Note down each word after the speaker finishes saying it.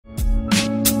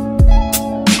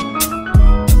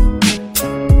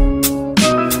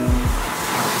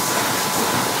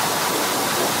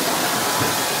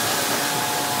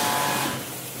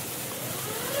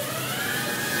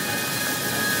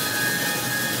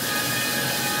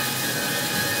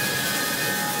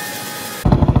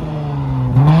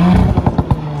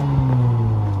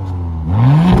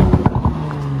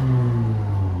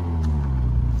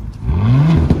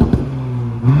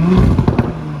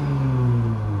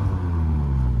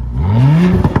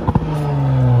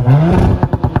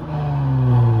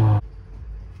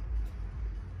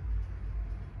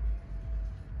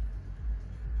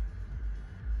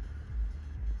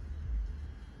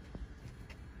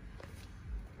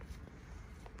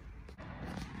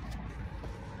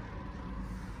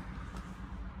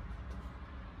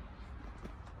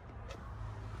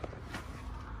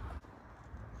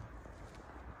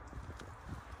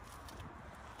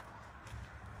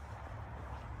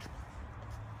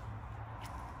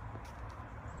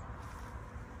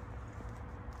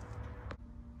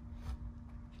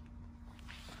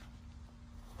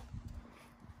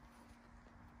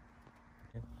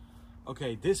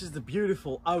Okay, this is the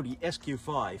beautiful Audi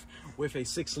sq5 with a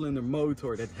 6-cylinder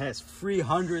motor that has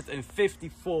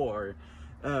 354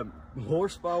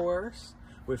 horsepower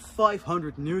with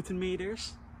 500 Newton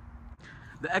meters.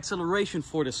 The acceleration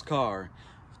for this car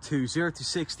to 0 to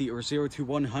 60 or 0 to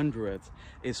 100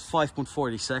 is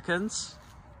 5.40 seconds.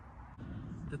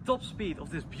 The top speed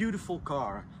of this beautiful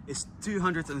car is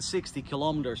 260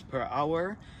 kilometers per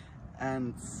hour,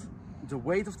 and the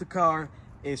weight of the car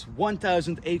is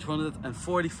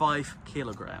 1,845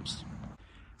 kilograms.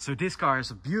 So this car has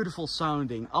a beautiful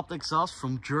sounding optic exhaust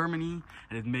from Germany,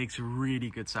 and it makes a really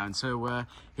good sound. So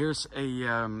here's a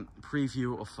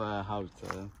preview of how it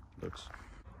looks.